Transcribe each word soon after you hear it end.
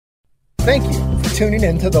Thank you for tuning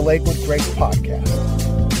in to the Lakewood Grace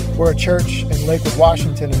Podcast. We're a church in Lakewood,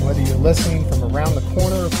 Washington, and whether you're listening from around the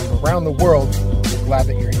corner or from around the world, we're glad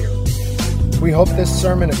that you're here. We hope this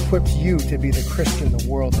sermon equips you to be the Christian the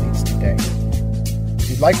world needs today. If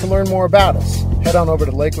you'd like to learn more about us, head on over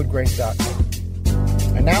to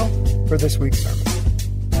lakewoodgrace.com. And now for this week's sermon.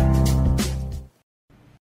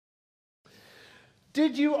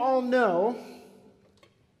 Did you all know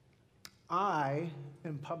I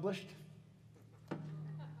am published?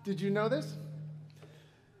 Did you know this?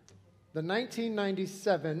 The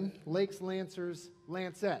 1997 Lakes Lancers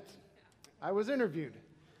Lancet. I was interviewed.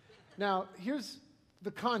 Now, here's the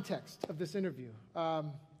context of this interview.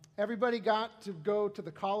 Everybody got to go to the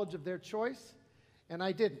college of their choice, and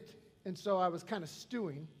I didn't. And so I was kind of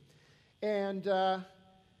stewing. And a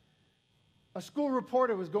school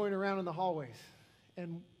reporter was going around in the hallways.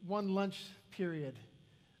 And one lunch period,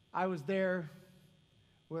 I was there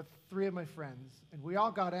with three of my friends, and we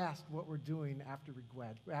all got asked what we're doing after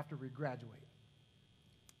we graduate.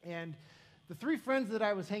 And the three friends that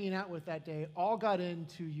I was hanging out with that day all got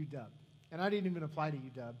into UW, and I didn't even apply to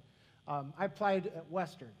UW. I applied at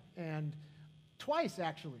Western, and twice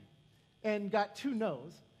actually, and got 2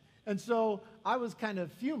 no's. And so I was kind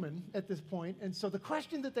of fuming at this point, and so the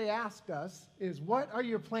question that they asked us is, what are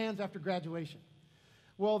your plans after graduation?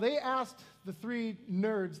 Well, they asked the 3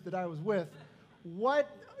 nerds that I was with, what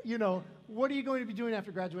are you going to be doing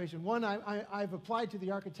after graduation? One, I've applied to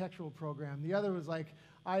the architectural program. The other was like,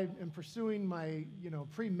 I am pursuing my,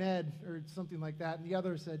 pre-med or something like that. And the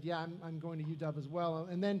other said, yeah, I'm going to UW as well.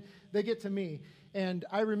 And then they get to me. And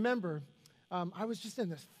I remember, I was just in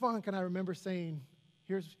this funk, and I remember saying,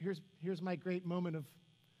 here's my great moment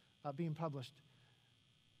of being published.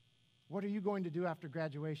 What are you going to do after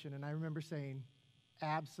graduation? And I remember saying,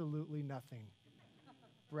 absolutely nothing.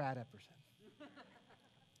 Brad Epperson.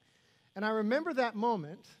 And I remember that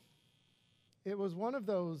moment. It was one of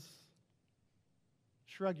those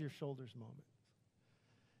shrug your shoulders moments.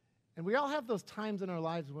 And we all have those times in our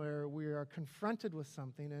lives where we are confronted with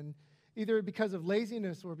something, and either because of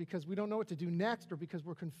laziness or because we don't know what to do next or because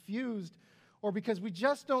we're confused or because we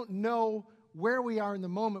just don't know where we are in the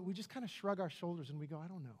moment, we just kind of shrug our shoulders and we go, I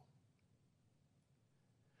don't know.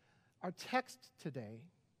 Our text today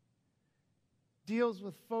deals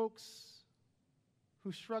with folks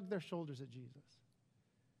who shrugged their shoulders at Jesus.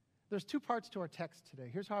 There's 2 parts to our text today.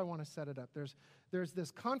 Here's how I want to set it up. There's this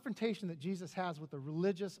confrontation that Jesus has with the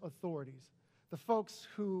religious authorities, the folks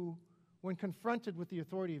who, when confronted with the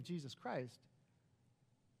authority of Jesus Christ,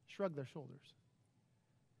 shrug their shoulders.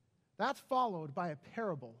 That's followed by a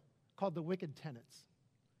parable called the Wicked Tenants.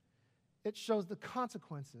 It shows the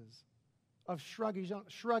consequences of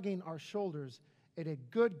shrugging our shoulders at a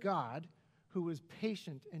good God who is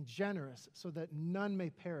patient and generous so that none may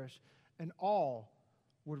perish and all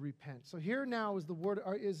would repent. So here now is the word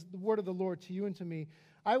of the Lord to you and to me.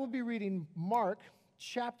 I will be reading Mark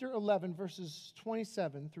chapter 11, verses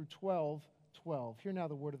 27 through 12. Hear now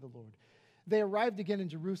the word of the Lord. They arrived again in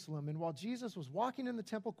Jerusalem, and while Jesus was walking in the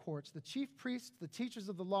temple courts, the chief priests, the teachers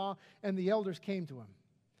of the law, and the elders came to him.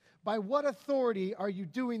 By what authority are you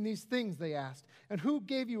doing these things, they asked. And who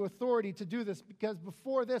gave you authority to do this? Because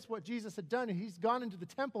before this, what Jesus had done, he's gone into the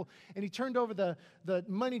temple and he turned over the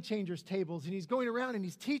money changers' tables, and he's going around and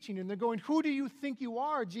he's teaching, and they're going, who do you think you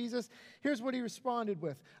are, Jesus? Here's what he responded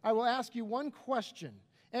with. I will ask you one question.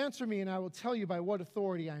 Answer me, and I will tell you by what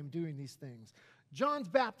authority I am doing these things. John's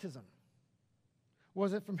baptism,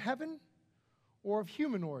 was it from heaven or of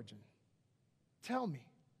human origin? Tell me.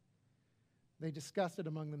 They discussed it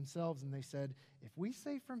among themselves, and they said, if we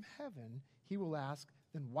say from heaven, he will ask,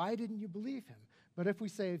 then why didn't you believe him? But if we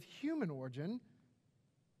say of human origin,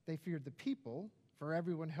 they feared the people, for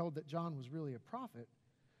everyone held that John was really a prophet.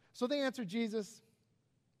 So they answered Jesus,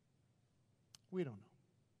 we don't know.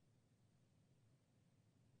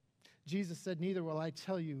 Jesus said, neither will I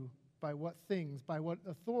tell you by what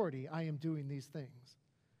authority I am doing these things.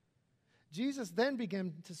 Jesus then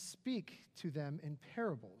began to speak to them in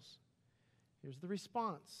parables. Here's the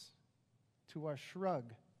response to our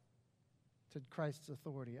shrug to Christ's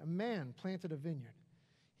authority. A man planted a vineyard.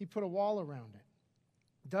 He put a wall around it,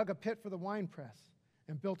 dug a pit for the winepress,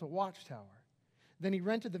 and built a watchtower. Then he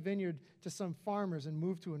rented the vineyard to some farmers and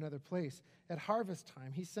moved to another place. At harvest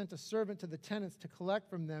time, he sent a servant to the tenants to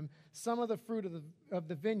collect from them some of the fruit of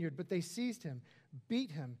the vineyard, but they seized him,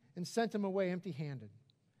 beat him, and sent him away empty-handed.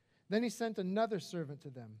 Then he sent another servant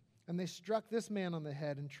to them, and they struck this man on the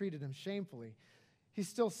head and treated him shamefully. He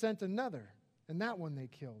still sent another, and that one they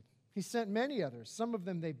killed. He sent many others. Some of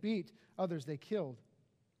them they beat, others they killed.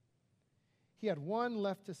 He had one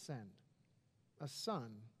left to send, a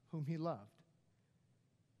son whom he loved.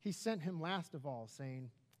 He sent him last of all, saying,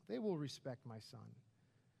 they will respect my son.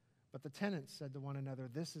 But the tenants said to one another,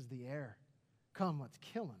 this is the heir. Come, let's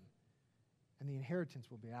kill him, and the inheritance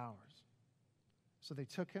will be ours. So they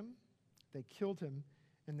took him, they killed him,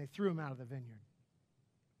 and they threw him out of the vineyard.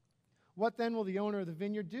 What then will the owner of the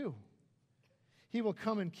vineyard do? He will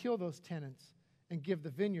come and kill those tenants and give the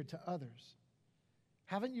vineyard to others.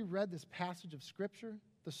 Haven't you read this passage of Scripture?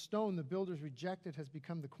 The stone the builders rejected has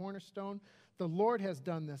become the cornerstone. The Lord has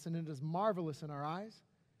done this, and it is marvelous in our eyes.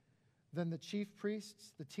 Then the chief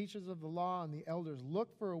priests, the teachers of the law, and the elders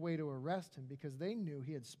looked for a way to arrest him because they knew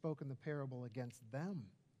he had spoken the parable against them.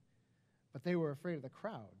 But they were afraid of the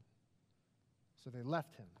crowd. So they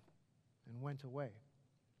left him and went away.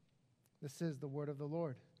 This is the word of the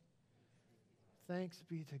Lord. Thanks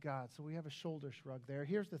be to God. So we have a shoulder shrug there.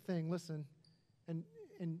 Here's the thing, listen,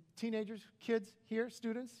 and teenagers, kids here,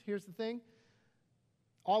 students, here's the thing.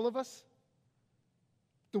 All of us,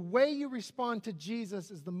 the way you respond to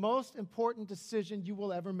Jesus is the most important decision you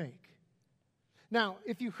will ever make. Now,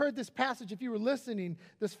 if you heard this passage, if you were listening,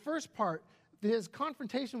 this first part, his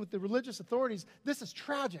confrontation with the religious authorities, this is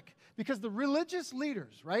tragic because the religious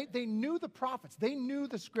leaders, right, they knew the prophets, they knew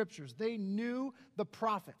the scriptures, they knew the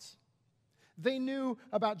prophets. They knew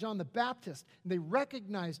about John the Baptist, and they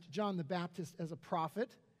recognized John the Baptist as a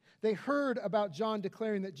prophet. They heard about John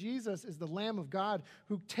declaring that Jesus is the Lamb of God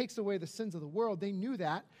who takes away the sins of the world. They knew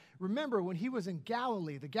that. Remember, when he was in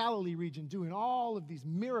Galilee, the Galilee region, doing all of these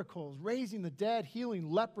miracles, raising the dead, healing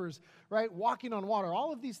lepers, right, walking on water,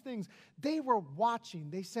 all of these things, they were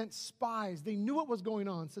watching. They sent spies. They knew what was going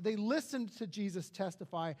on, so they listened to Jesus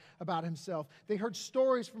testify about himself. They heard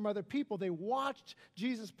stories from other people. They watched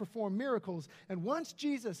Jesus perform miracles. And once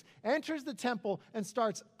Jesus enters the temple and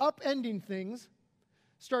starts upending things,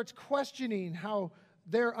 starts questioning how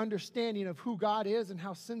their understanding of who God is and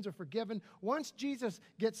how sins are forgiven. Once Jesus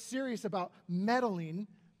gets serious about meddling,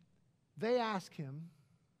 they ask him,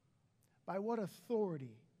 by what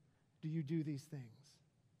authority do you do these things?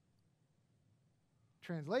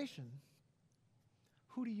 Translation,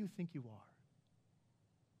 who do you think you are?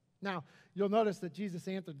 Now, you'll notice that Jesus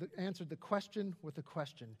answered the question with a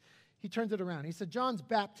question. He turns it around. He said, John's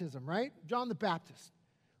baptism, right? John the Baptist.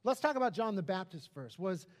 Let's talk about John the Baptist first.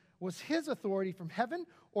 Was his authority from heaven,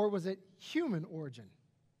 or was it human origin?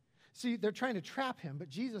 See, they're trying to trap him, but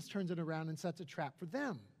Jesus turns it around and sets a trap for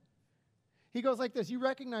them. He goes like this. You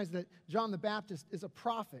recognize that John the Baptist is a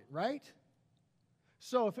prophet, right?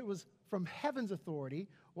 So if it was from heaven's authority,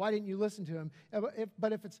 why didn't you listen to him?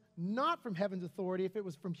 But if it's not from heaven's authority, if it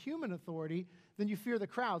was from human authority, then you fear the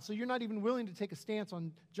crowd. So you're not even willing to take a stance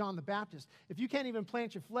on John the Baptist. If you can't even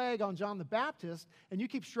plant your flag on John the Baptist and you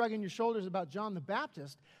keep shrugging your shoulders about John the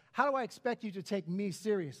Baptist, how do I expect you to take me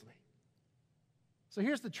seriously? So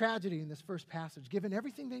here's the tragedy in this first passage. Given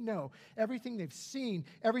everything they know, everything they've seen,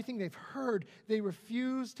 everything they've heard, they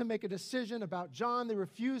refuse to make a decision about John. They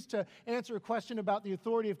refuse to answer a question about the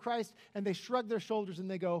authority of Christ, and they shrug their shoulders and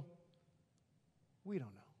they go, we don't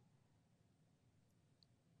know.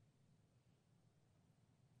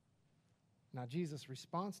 Now, Jesus'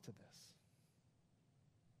 response to this,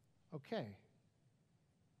 okay,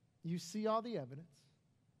 you see all the evidence.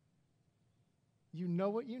 You know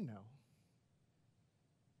what you know.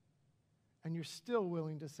 And you're still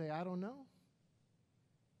willing to say, I don't know?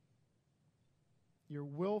 Your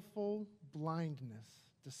willful blindness,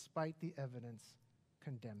 despite the evidence,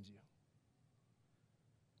 condemns you.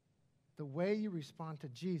 The way you respond to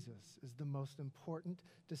Jesus is the most important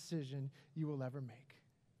decision you will ever make.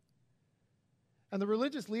 And the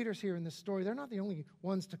religious leaders here in this story, they're not the only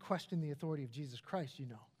ones to question the authority of Jesus Christ, you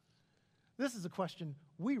know. This is a question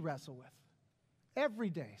we wrestle with every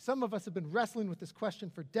day. Some of us have been wrestling with this question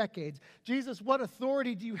for decades. Jesus, what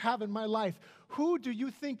authority do you have in my life? Who do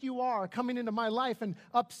you think you are coming into my life and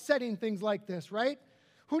upsetting things like this, right?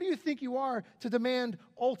 Who do you think you are to demand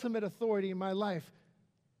ultimate authority in my life?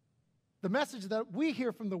 The message that we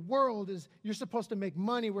hear from the world is you're supposed to make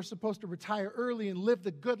money, we're supposed to retire early and live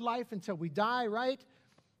the good life until we die, right?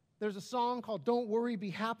 There's a song called Don't Worry, Be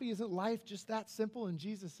Happy. Isn't life just that simple? And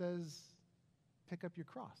Jesus says, pick up your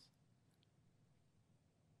cross.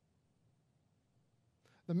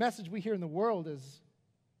 The message we hear in the world is,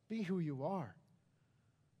 be who you are.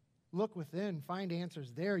 Look within, find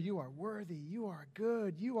answers there. You are worthy, you are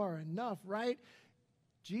good, you are enough, right?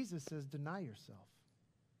 Jesus says, deny yourself.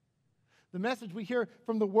 The message we hear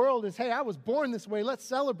from the world is, hey, I was born this way, let's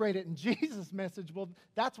celebrate it. And Jesus' message, well,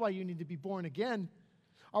 that's why you need to be born again.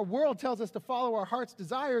 Our world tells us to follow our heart's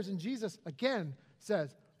desires, and Jesus, again,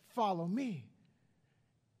 says, follow me.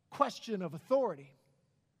 Question of authority.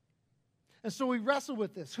 And so we wrestle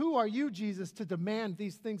with this. Who are you, Jesus, to demand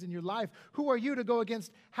these things in your life? Who are you to go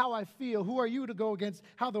against how I feel? Who are you to go against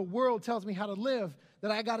how the world tells me how to live? That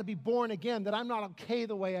I got to be born again, that I'm not okay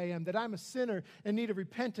the way I am, that I'm a sinner in need of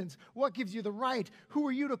repentance. What gives you the right? Who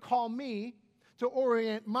are you to call me to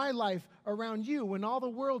orient my life around you when all the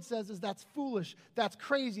world says is that's foolish, that's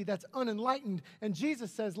crazy, that's unenlightened? And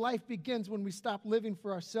Jesus says life begins when we stop living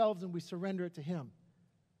for ourselves and we surrender it to Him.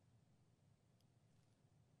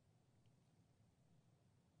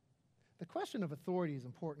 The question of authority is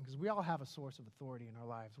important because we all have a source of authority in our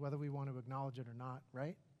lives, whether we want to acknowledge it or not,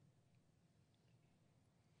 right?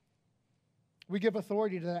 We give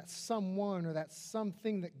authority to that someone or that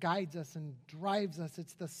something that guides us and drives us.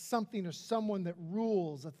 It's the something or someone that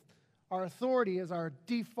rules. Our authority is our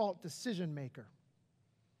default decision maker.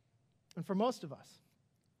 And for most of us,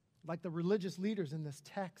 like the religious leaders in this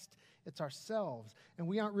text, it's ourselves. And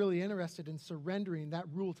we aren't really interested in surrendering that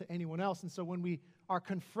rule to anyone else. And so when we are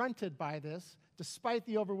confronted by this, despite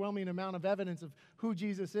the overwhelming amount of evidence of who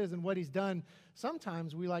Jesus is and what He's done,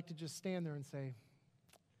 sometimes we like to just stand there and say,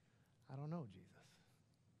 I don't know, Jesus.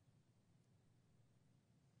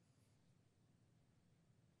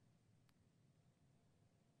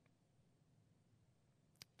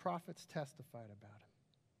 Prophets testified about Him.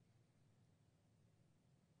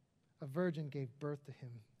 A virgin gave birth to Him,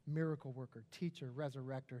 miracle worker, teacher,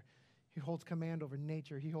 resurrector. He holds command over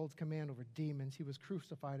nature. He holds command over demons. He was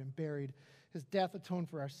crucified and buried. His death atoned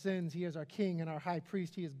for our sins. He is our King and our high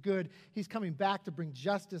priest. He is good. He's coming back to bring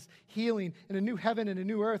justice, healing, and a new heaven and a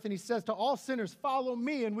new earth. And He says to all sinners, follow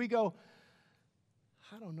me. And we go,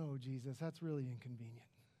 I don't know, Jesus. That's really inconvenient.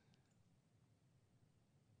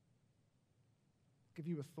 Give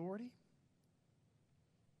you authority?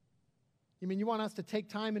 You mean you want us to take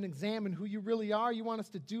time and examine who you really are? You want us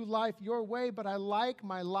to do life your way, but I like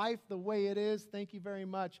my life the way it is. Thank you very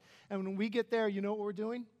much. And when we get there, you know what we're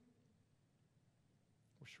doing?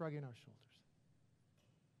 We're shrugging our shoulders.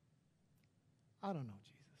 I don't know,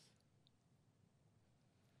 Jesus.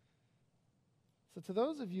 So to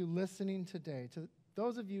those of you listening today, to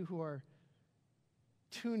those of you who are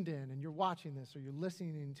tuned in and you're watching this or you're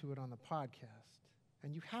listening to it on the podcast,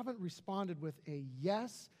 and you haven't responded with a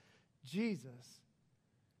yes, Jesus,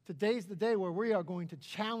 today's the day where we are going to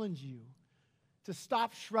challenge you to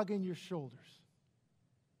stop shrugging your shoulders.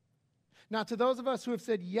 Now, to those of us who have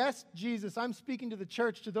said, yes, Jesus, I'm speaking to the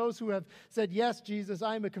church, to those who have said, yes, Jesus,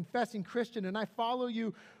 I am a confessing Christian and I follow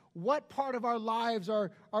you, what part of our lives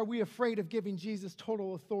are we afraid of giving Jesus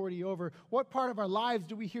total authority over? What part of our lives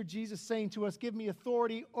do we hear Jesus saying to us, give me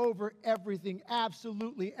authority over everything,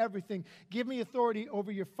 absolutely everything. Give me authority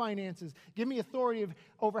over your finances. Give me authority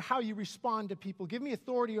over how you respond to people. Give me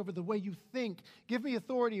authority over the way you think. Give me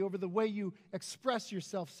authority over the way you express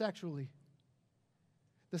yourself sexually.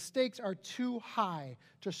 The stakes are too high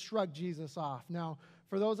to shrug Jesus off. Now,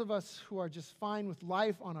 for those of us who are just fine with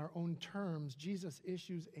life on our own terms, Jesus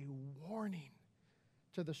issues a warning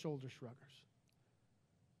to the shoulder shruggers.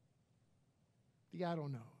 The I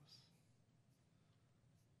don't knows.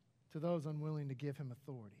 To those unwilling to give Him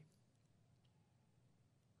authority.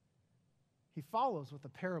 He follows with a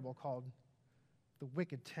parable called the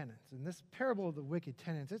wicked tenants. And this parable of the wicked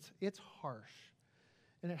tenants, it's harsh.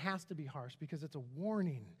 And it has to be harsh because it's a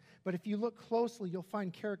warning. But if you look closely, you'll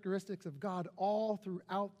find characteristics of God all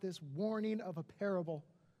throughout this warning of a parable.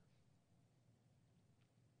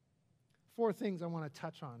 4 things I want to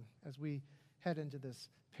touch on as we head into this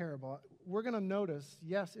parable. We're going to notice,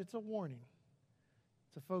 yes, it's a warning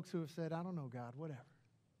to folks who have said, I don't know, God, whatever.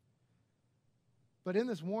 But in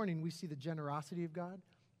this warning, we see the generosity of God,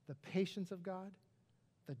 the patience of God,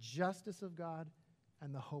 the justice of God,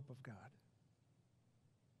 and the hope of God.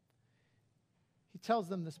 He tells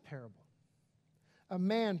them this parable. A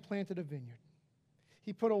man planted a vineyard.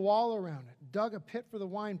 He put a wall around it, dug a pit for the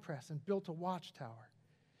winepress, and built a watchtower.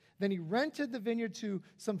 Then he rented the vineyard to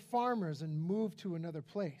some farmers and moved to another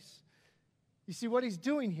place. You see what he's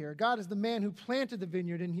doing here? God is the man who planted the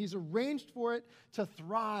vineyard, and He's arranged for it to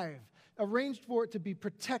thrive, arranged for it to be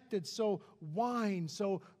protected so wine,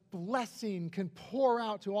 so blessing can pour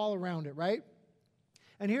out to all around it, right?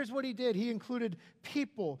 And here's what He did. He included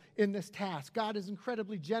people in this task. God is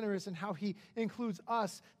incredibly generous in how He includes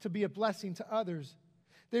us to be a blessing to others.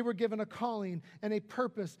 They were given a calling and a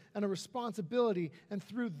purpose and a responsibility. And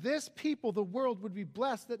through this people, the world would be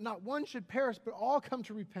blessed that not one should perish, but all come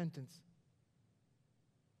to repentance.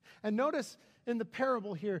 And notice in the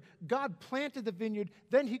parable here, God planted the vineyard,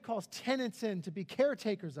 then He calls tenants in to be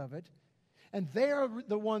caretakers of it. And they are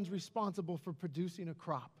the ones responsible for producing a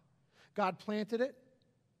crop. God planted it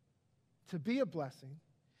to be a blessing.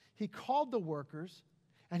 He called the workers,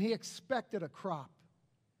 and he expected a crop.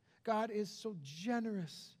 God is so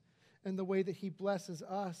generous in the way that he blesses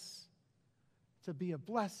us to be a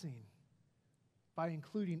blessing by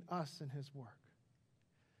including us in his work.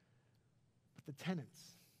 But the tenants,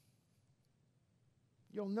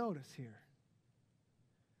 you'll notice here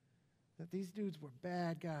that these dudes were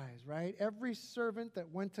bad guys, right? Every servant that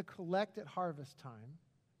went to collect at harvest time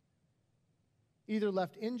either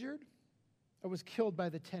left injured or was killed by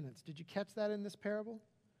the tenants. Did you catch that in this parable?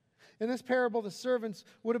 In this parable, the servants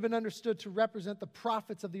would have been understood to represent the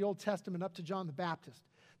prophets of the Old Testament up to John the Baptist.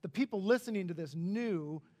 The people listening to this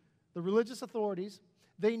knew, the religious authorities,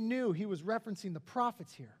 they knew he was referencing the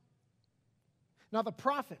prophets here. Now, the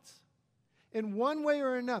prophets, in one way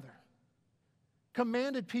or another,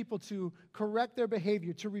 commanded people to correct their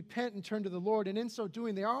behavior, to repent and turn to the Lord. And in so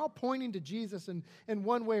doing, they are all pointing to Jesus in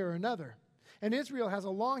one way or another. And Israel has a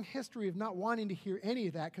long history of not wanting to hear any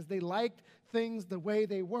of that because they liked things the way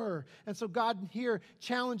they were. And so God here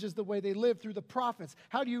challenges the way they live through the prophets.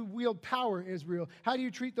 How do you wield power, Israel? How do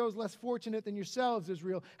you treat those less fortunate than yourselves,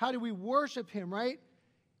 Israel? How do we worship him, right?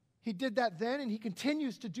 He did that then, and he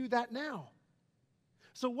continues to do that now.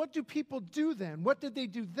 So what do people do then? What did they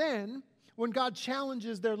do then when God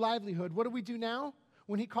challenges their livelihood? What do we do now?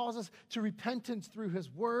 When he calls us to repentance through his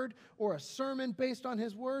word or a sermon based on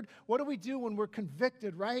his word? What do we do when we're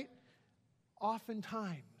convicted, right?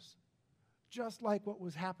 Oftentimes, just like what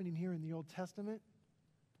was happening here in the Old Testament,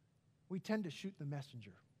 we tend to shoot the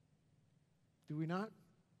messenger. Do we not?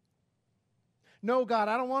 No, God,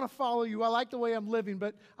 I don't want to follow you. I like the way I'm living,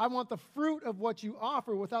 but I want the fruit of what you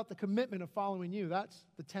offer without the commitment of following you. That's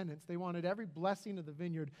the tenants. They wanted every blessing of the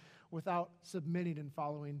vineyard without submitting and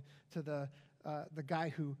following to the guy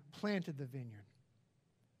who planted the vineyard.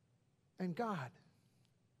 And God,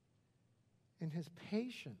 in his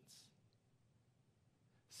patience,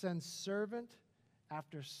 sends servant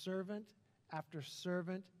after servant after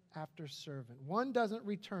servant after servant. One doesn't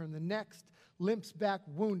return. The next limps back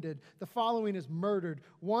wounded. The following is murdered.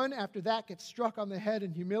 One after that gets struck on the head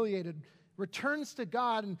and humiliated, returns to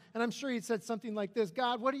God, and I'm sure he said something like this: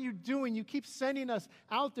 God, what are you doing? You keep sending us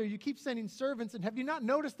out there. You keep sending servants, and have you not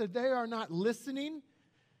noticed that they are not listening?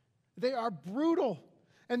 They are brutal,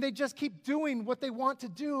 and they just keep doing what they want to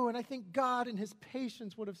do. And I think God in his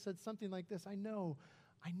patience would have said something like this: I know,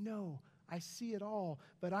 I see it all,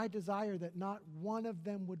 but I desire that not one of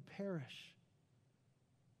them would perish,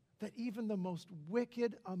 that even the most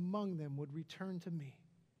wicked among them would return to me.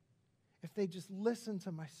 If they just listen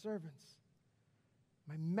to my servants,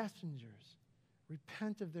 my messengers,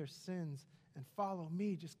 repent of their sins and follow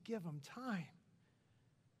me, just give them time.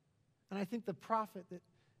 And I think the prophet that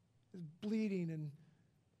is bleeding and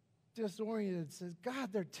disoriented says, God,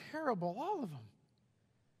 they're terrible, all of them.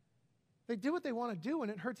 They do what they want to do,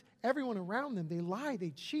 and it hurts everyone around them. They lie,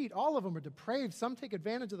 they cheat. All of them are depraved. Some take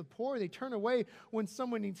advantage of the poor. They turn away when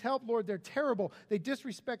someone needs help. Lord, they're terrible. They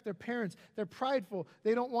disrespect their parents. They're prideful.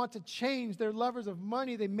 They don't want to change. They're lovers of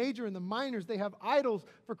money. They major in the minors. They have idols,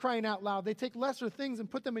 for crying out loud. They take lesser things and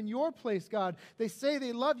put them in your place, God. They say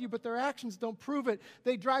they love you, but their actions don't prove it.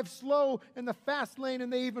 They drive slow in the fast lane,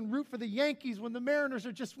 and they even root for the Yankees when the Mariners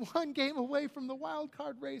are just one game away from the wild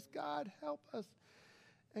card race. God, help us.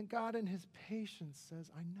 And God in his patience says,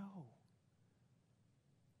 I know.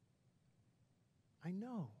 I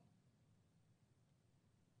know.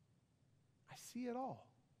 I see it all.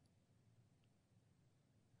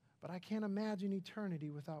 But I can't imagine eternity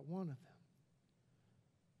without one of them.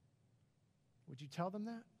 Would you tell them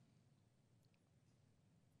that?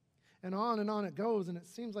 And on it goes, and it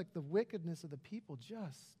seems like the wickedness of the people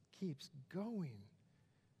just keeps going.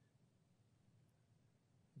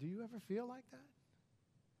 Do you ever feel like that?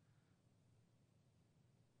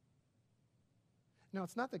 Now,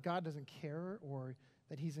 it's not that God doesn't care or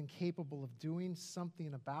that he's incapable of doing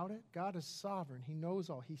something about it. God is sovereign. He knows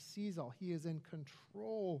all. He sees all. He is in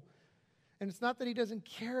control. And it's not that he doesn't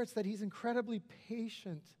care. It's that he's incredibly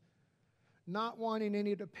patient, not wanting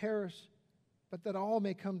any to perish, but that all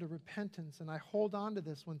may come to repentance. And I hold on to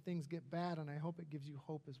this when things get bad, and I hope it gives you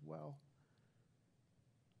hope as well.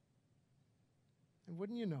 And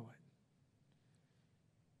wouldn't you know it?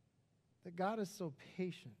 That God is so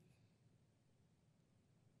patient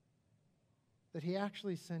that he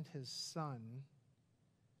actually sent his son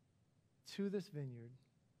to this vineyard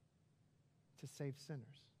to save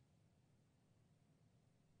sinners.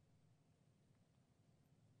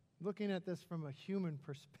 Looking at this from a human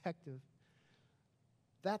perspective,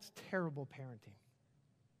 that's terrible parenting.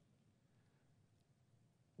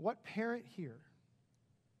 What parent here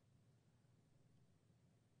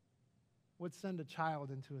would send a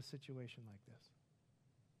child into a situation like this?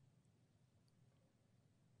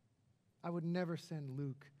 I would never send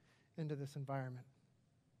Luke into this environment.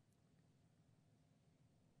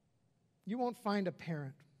 You won't find a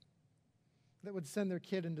parent that would send their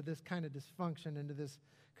kid into this kind of dysfunction, into this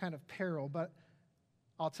kind of peril. But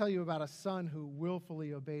I'll tell you about a son who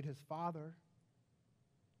willfully obeyed his father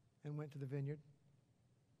and went to the vineyard.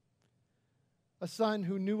 A son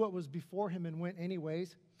who knew what was before him and went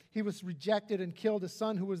anyways. He was rejected and killed, a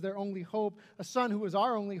son who was their only hope, a son who was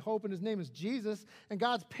our only hope, and his name is Jesus. And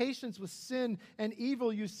God's patience with sin and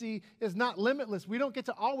evil, you see, is not limitless. We don't get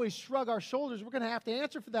to always shrug our shoulders. We're going to have to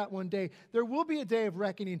answer for that one day. There will be a day of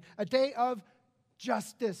reckoning, a day of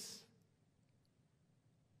justice.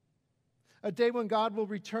 A day when God will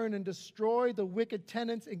return and destroy the wicked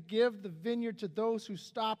tenants and give the vineyard to those who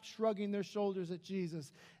stop shrugging their shoulders at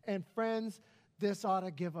Jesus. And friends, this ought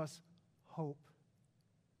to give us hope.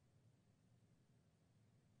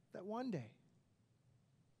 That one day,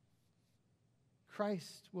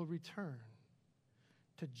 Christ will return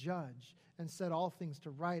to judge and set all things to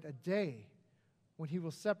right. A day when he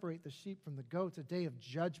will separate the sheep from the goats, a day of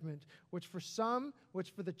judgment, which for some,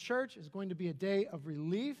 which for the church is going to be a day of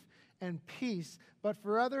relief and peace, but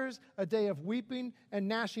for others, a day of weeping and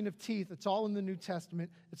gnashing of teeth. It's all in the New Testament.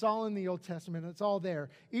 It's all in the Old Testament. It's all there.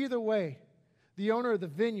 Either way, the owner of the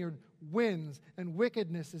vineyard wins, and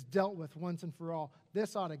wickedness is dealt with once and for all.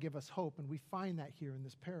 This ought to give us hope, and we find that here in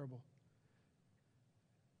this parable.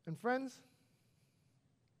 And friends,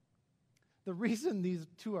 the reason these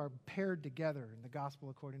two are paired together in the gospel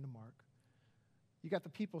according to Mark, you got the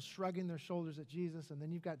people shrugging their shoulders at Jesus, and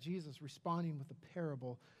then you've got Jesus responding with a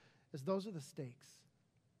parable, is those are the stakes.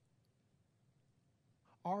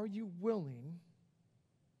 Are you willing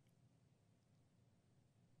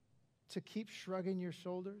to keep shrugging your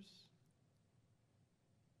shoulders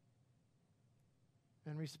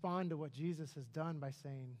and respond to what Jesus has done by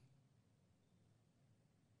saying,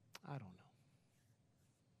 I don't know.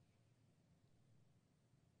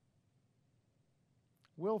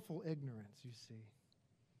 Willful ignorance, you see,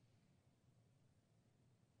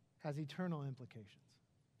 has eternal implications.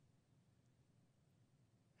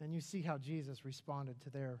 And you see how Jesus responded to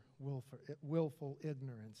their willful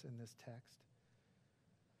ignorance in this text.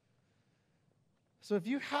 So if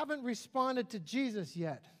you haven't responded to Jesus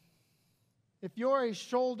yet, if you're a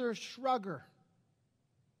shoulder shrugger,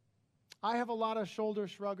 I have a lot of shoulder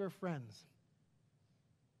shrugger friends.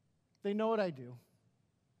 They know what I do.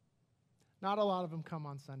 Not a lot of them come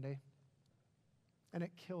on Sunday, and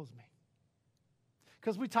it kills me.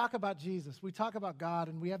 Because we talk about Jesus, we talk about God,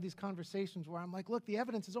 and we have these conversations where I'm like, look, the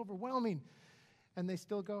evidence is overwhelming. And they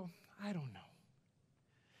still go, I don't know.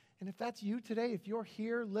 And if that's you today, if you're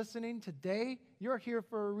here listening today, you're here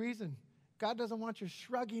for a reason. God doesn't want your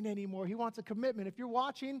shrugging anymore. He wants a commitment. If you're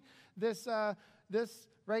watching this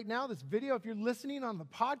right now, this video, if you're listening on the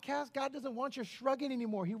podcast, God doesn't want your shrugging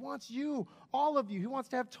anymore. He wants you, all of you. He wants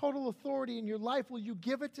to have total authority in your life. Will you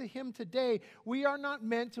give it to him today? We are not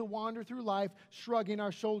meant to wander through life shrugging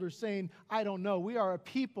our shoulders, saying, I don't know. We are a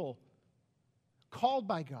people called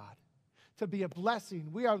by God to be a blessing.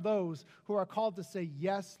 We are those who are called to say,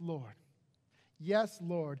 yes, Lord. Yes,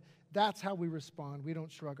 Lord. That's how we respond. We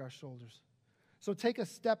don't shrug our shoulders. So take a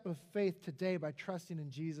step of faith today by trusting in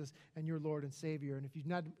Jesus and your Lord and Savior. And if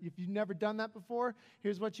you've never done that before,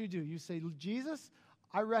 here's what you do. You say, Jesus,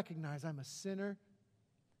 I recognize I'm a sinner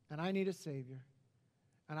and I need a Savior,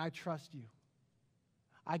 and I trust you.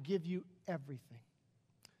 I give you everything,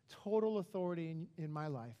 total authority in my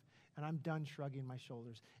life, and I'm done shrugging my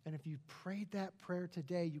shoulders. And if you prayed that prayer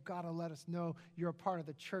today, you got to let us know. You're a part of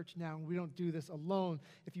the church now, and we don't do this alone.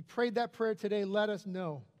 If you prayed that prayer today, let us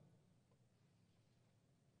know.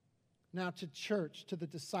 Now to church, to the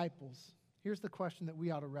disciples, here's the question that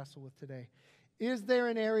we ought to wrestle with today. Is there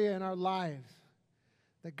an area in our lives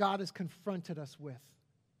that God has confronted us with?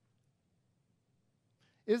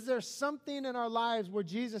 Is there something in our lives where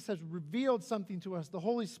Jesus has revealed something to us? The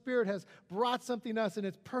Holy Spirit has brought something to us and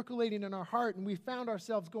it's percolating in our heart, and we found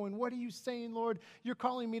ourselves going, what are you saying, Lord? You're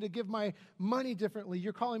calling me to give my money differently.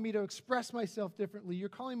 You're calling me to express myself differently. You're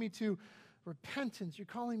calling me to repentance. You're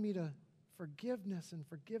calling me to forgiveness and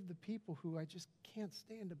forgive the people who I just can't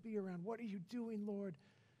stand to be around. What are you doing, Lord?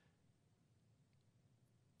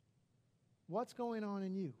 What's going on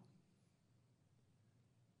in you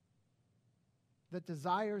that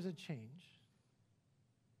desires a change?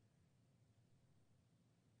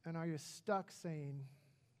 And are you stuck saying,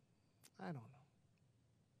 I don't know.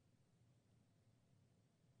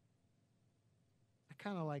 I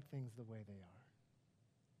kind of like things the way they are.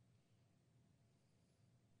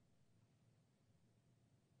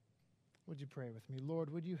 Would you pray with me? Lord,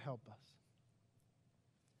 would you help us?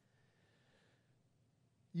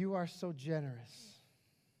 You are so generous.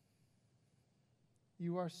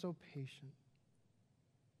 You are so patient.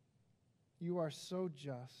 You are so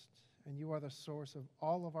just, and you are the source of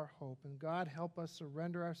all of our hope. And God, help us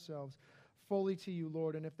surrender ourselves fully to you,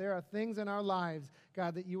 Lord. And if there are things in our lives,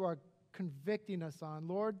 God, that you are convicting us on,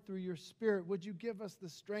 Lord, through your Spirit, would you give us the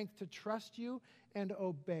strength to trust you and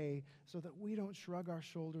obey so that we don't shrug our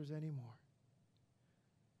shoulders anymore?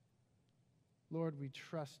 Lord, we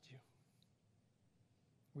trust you.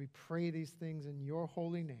 We pray these things in your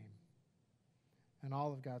holy name. And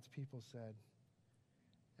all of God's people said,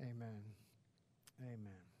 amen.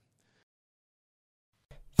 Amen.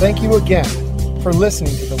 Thank you again for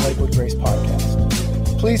listening to the Lakewood Grace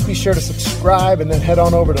Podcast. Please be sure to subscribe and then head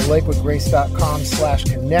on over to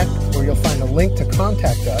lakewoodgrace.com/connect, where you'll find a link to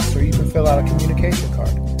contact us, or you can fill out a communication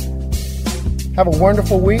card. Have a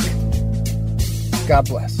wonderful week. God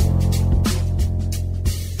bless.